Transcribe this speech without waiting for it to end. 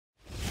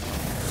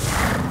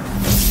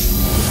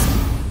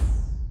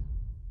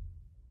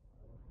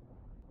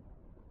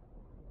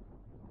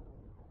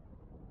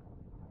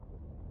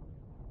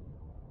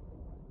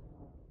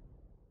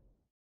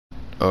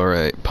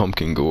Alright,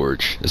 Pumpkin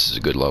Gorge. This is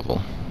a good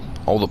level.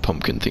 All the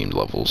pumpkin themed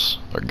levels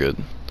are good.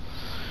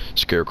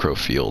 Scarecrow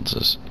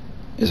Fields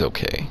is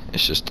okay.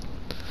 It's just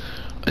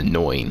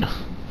annoying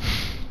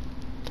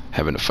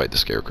having to fight the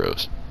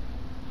scarecrows.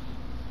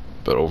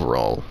 But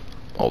overall,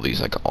 all these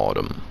like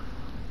autumn,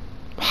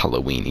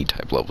 Halloween-y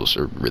type levels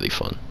are really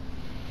fun.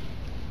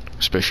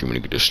 Especially when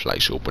you get to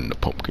slice open the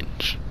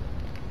pumpkins.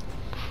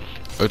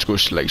 Let's go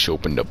slice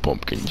open the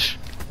pumpkins.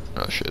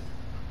 Oh shit.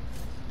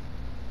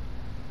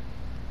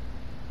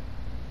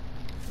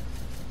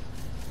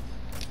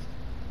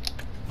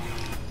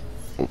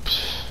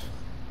 Oops.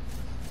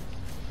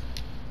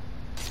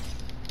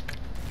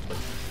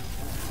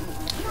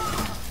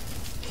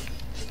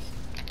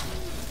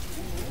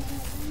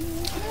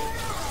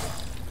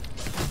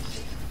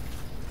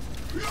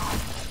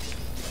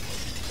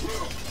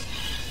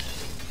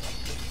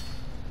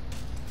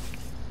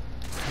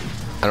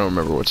 I don't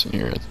remember what's in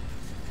here.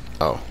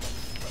 Oh.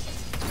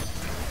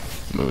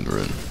 Moon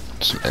Rune.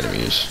 Some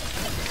enemies.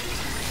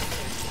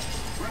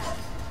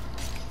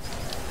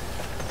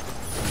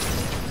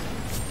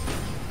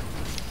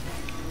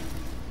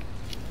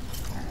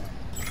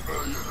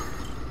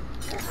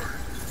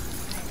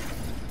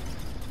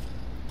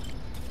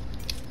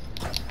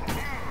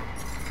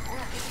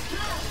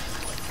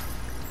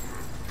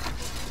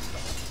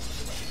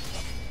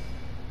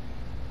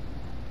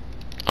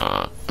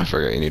 I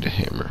forgot you need a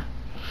hammer.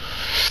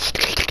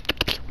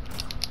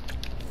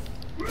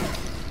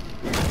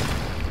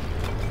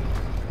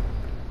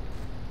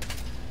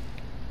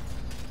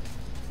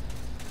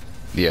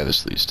 Yeah,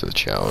 this leads to the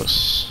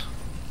chalice.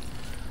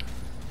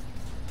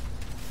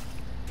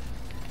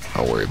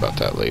 I'll worry about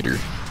that later.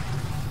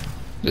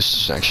 This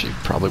is actually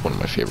probably one of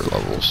my favorite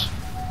levels.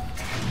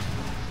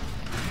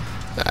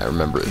 I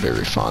remember it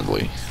very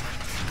fondly.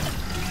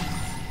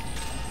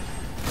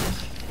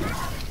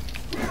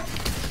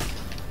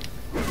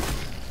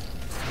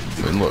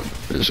 I mean, look,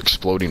 there's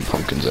exploding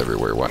pumpkins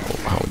everywhere.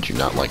 How would you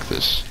not like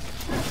this?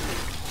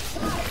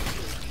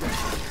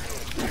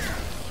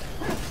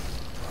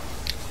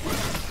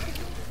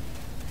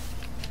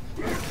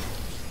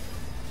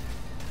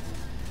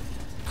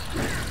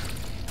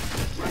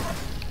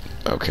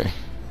 Okay.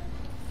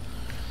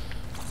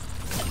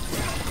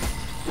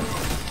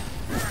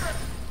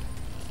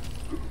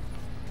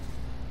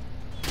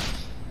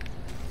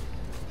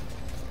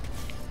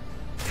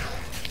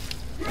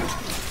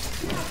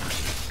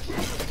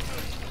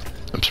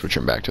 I'm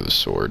switching back to the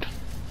sword.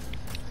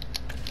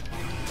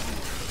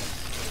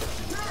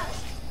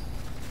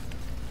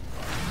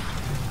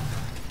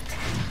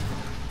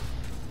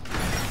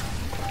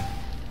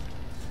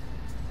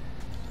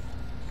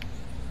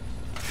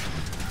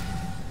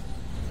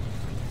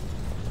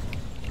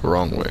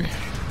 Wrong way.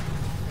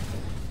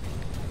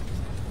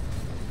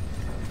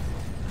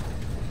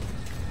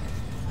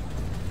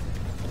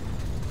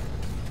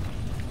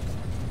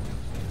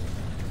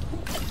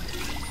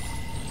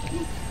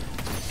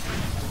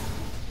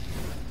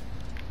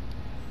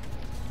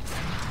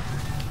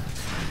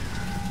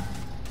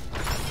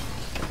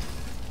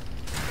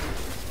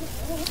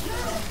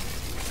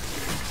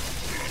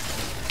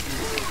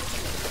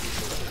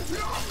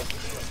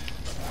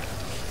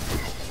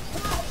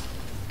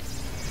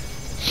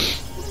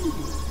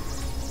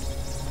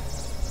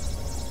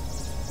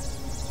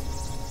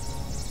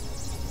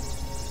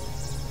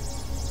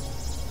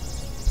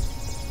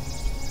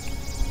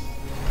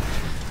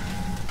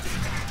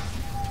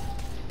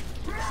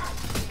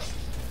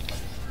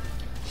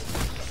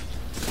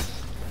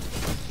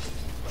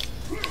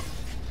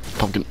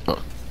 Pumpkin.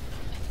 Oh.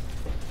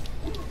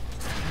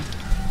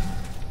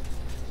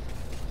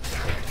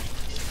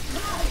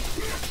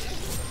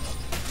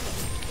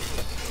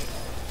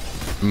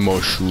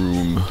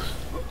 Mushroom.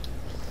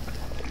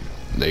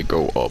 They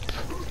go up.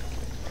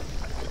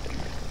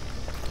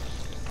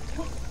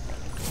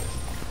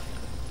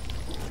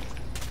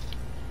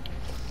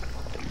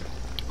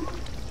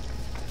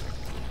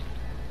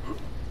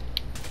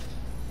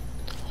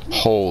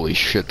 Holy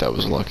shit, that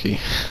was lucky.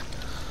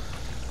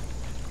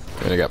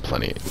 And I got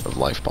plenty of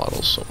life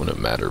bottles, so it wouldn't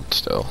matter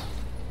still.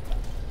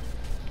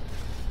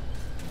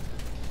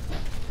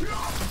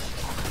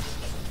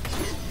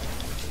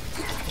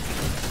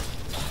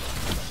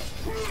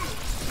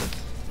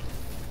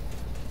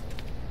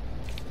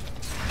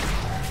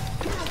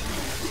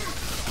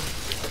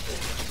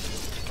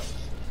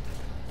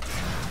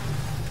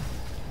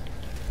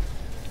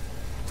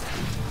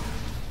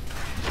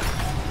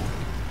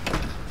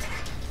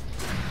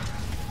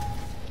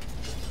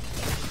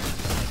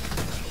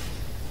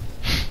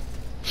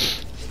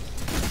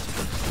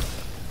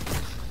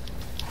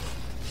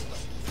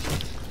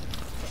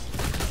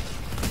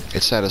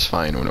 It's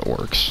satisfying when it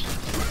works.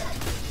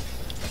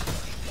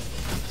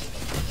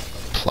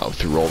 Plow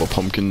through all the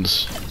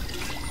pumpkins.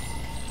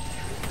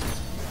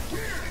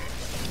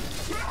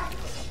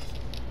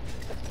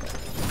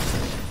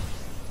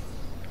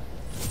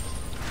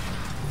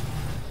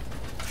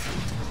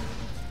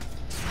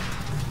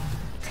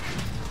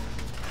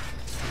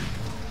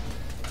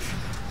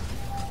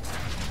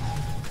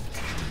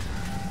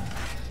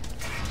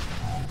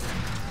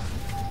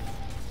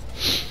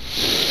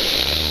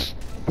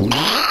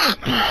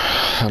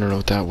 I don't know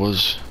what that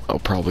was. I'll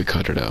probably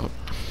cut it out.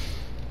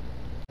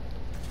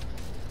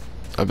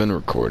 I've been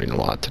recording a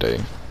lot today.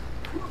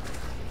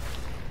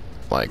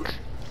 Like,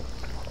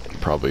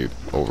 probably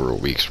over a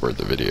week's worth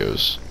of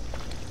videos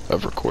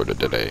I've recorded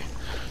today.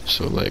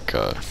 So, like,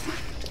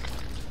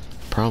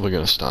 probably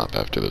gonna stop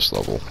after this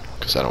level,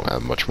 because I don't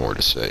have much more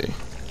to say.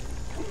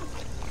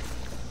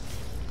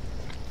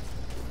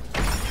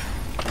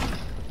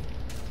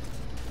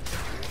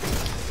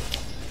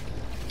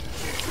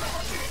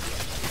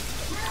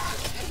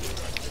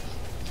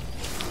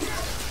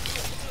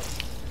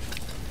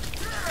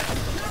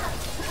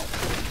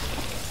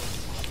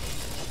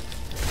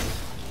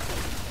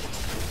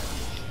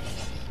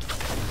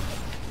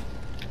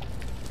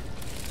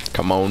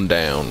 Come on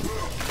down.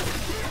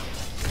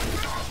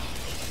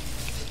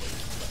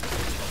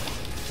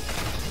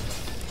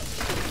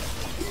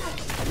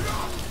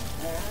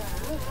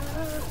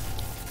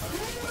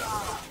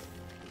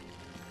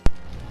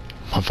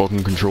 My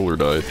fucking controller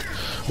died.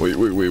 Wait.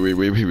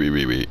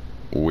 Wait.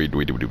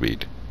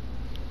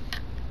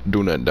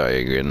 Do not die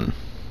again.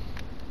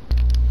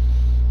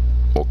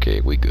 Okay,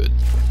 we good.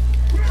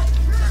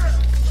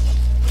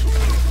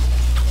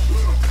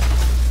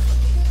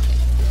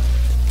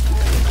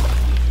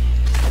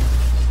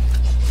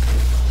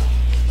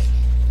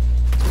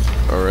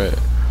 Alright.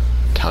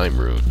 Time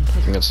rune.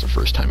 I think that's the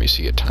first time you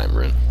see a time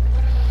rune.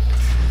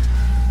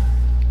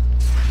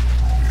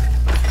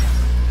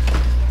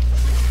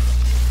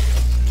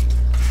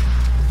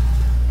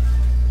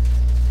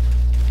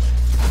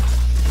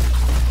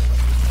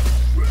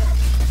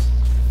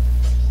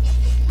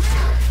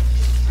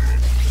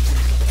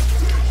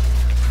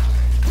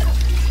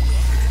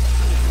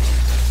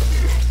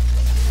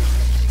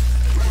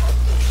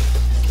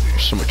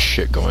 There's so much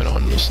shit going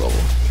on in this level.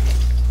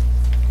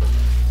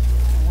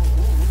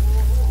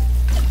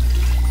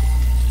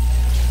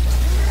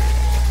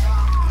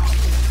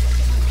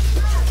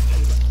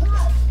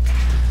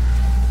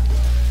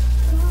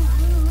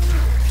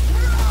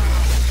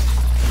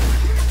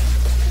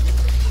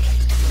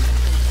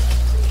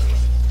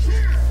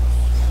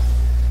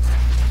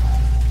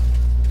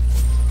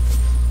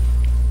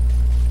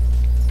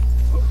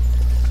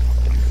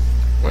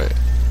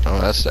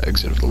 That's the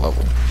exit of the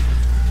level.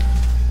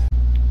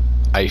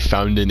 I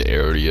found an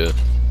area.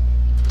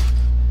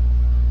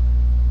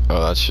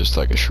 Oh, that's just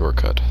like a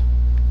shortcut.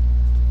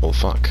 Well,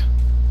 fuck.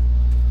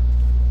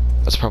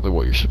 That's probably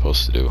what you're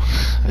supposed to do.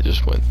 I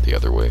just went the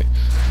other way.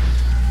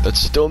 That's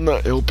still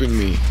not helping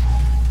me.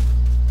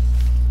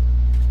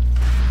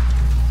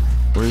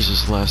 Where's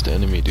this last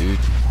enemy, dude?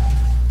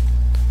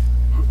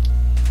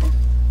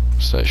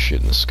 What's that shit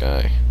in the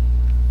sky?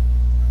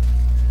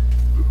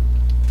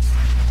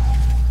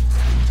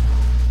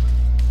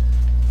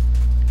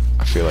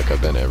 I feel like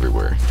I've been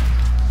everywhere.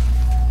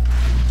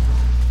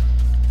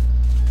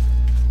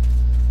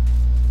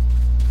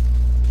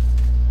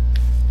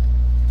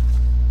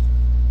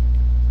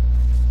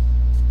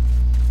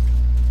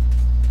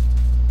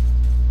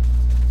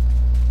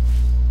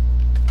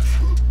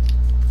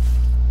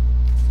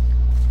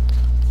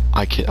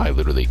 I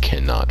literally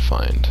cannot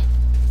find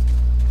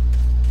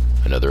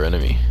another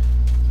enemy.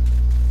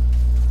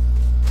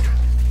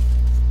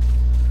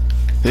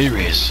 There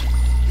he is.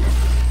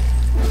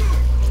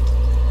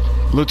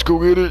 Let's go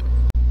get it.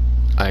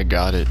 I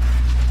got it.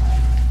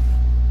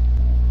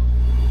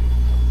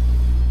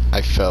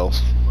 I fell.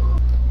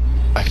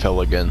 I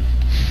fell again.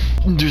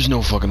 There's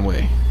no fucking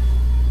way.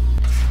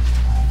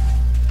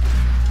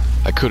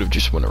 I could have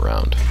just went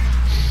around.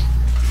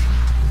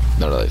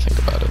 Now that I think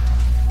about it.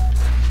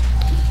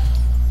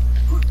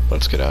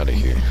 Let's get out of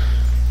here.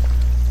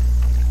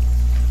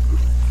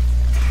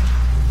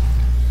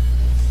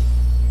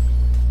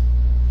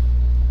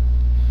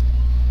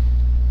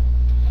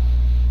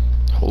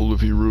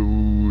 Heavy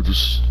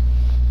roads.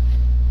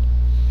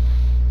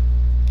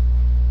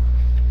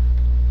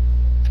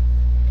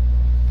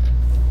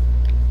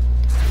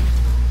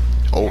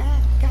 Oh.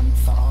 Back and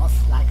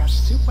forth like a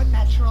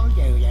supernatural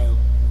yo-yo.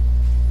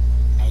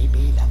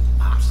 Maybe the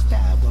master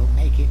will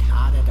make it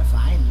harder to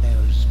find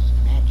those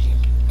magic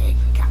egg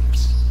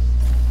cups.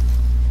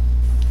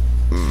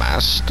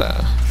 Master.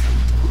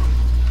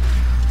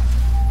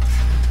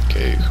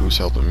 Okay, who's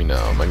helping me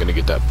now? Am I gonna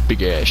get that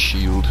big ass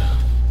shield?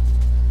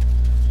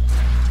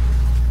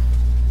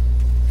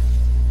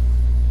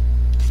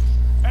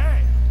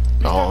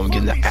 Oh, I'm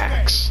getting the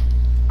axe.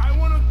 I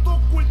want to talk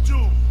with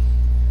you.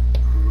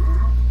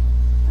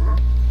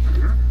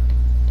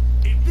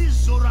 If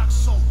this Zorak's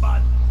so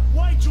bad,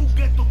 why'd you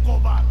get to go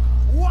back?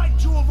 Why'd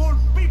you of all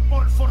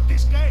people for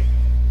this game?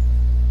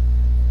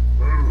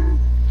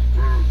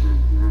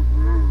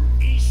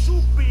 It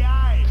should be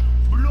I,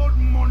 Blood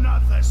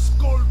Monarch, the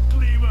Skull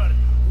Cleaver.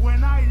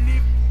 When I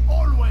lived,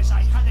 always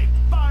I had a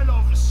pile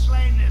of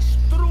slain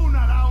strewn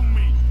around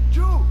me.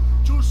 You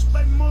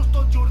spend most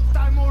of your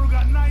time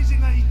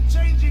organizing and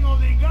changing all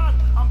they got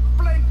and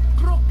playing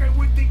croquet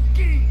with the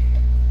king.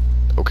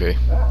 Okay.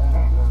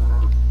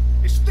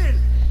 Still,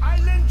 I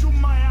lend you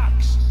my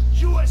axe.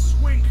 You a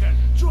swing her,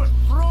 you a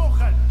throw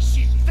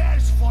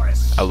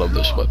I love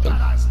this weapon.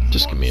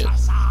 Just give me it.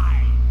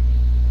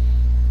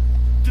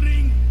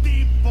 Drink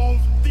deep of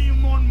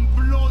demon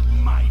blood,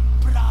 my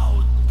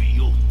proud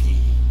beauty.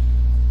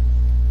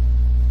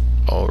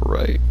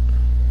 Alright.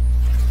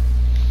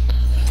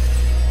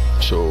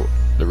 So,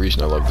 the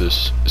reason I love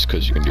this is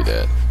because you can do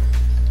that.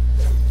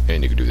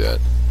 And you can do that.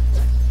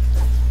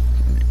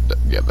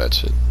 Yeah,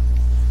 that's it.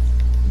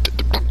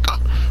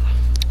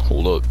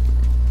 Hold up.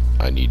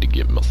 I need to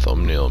get my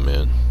thumbnail,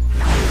 man.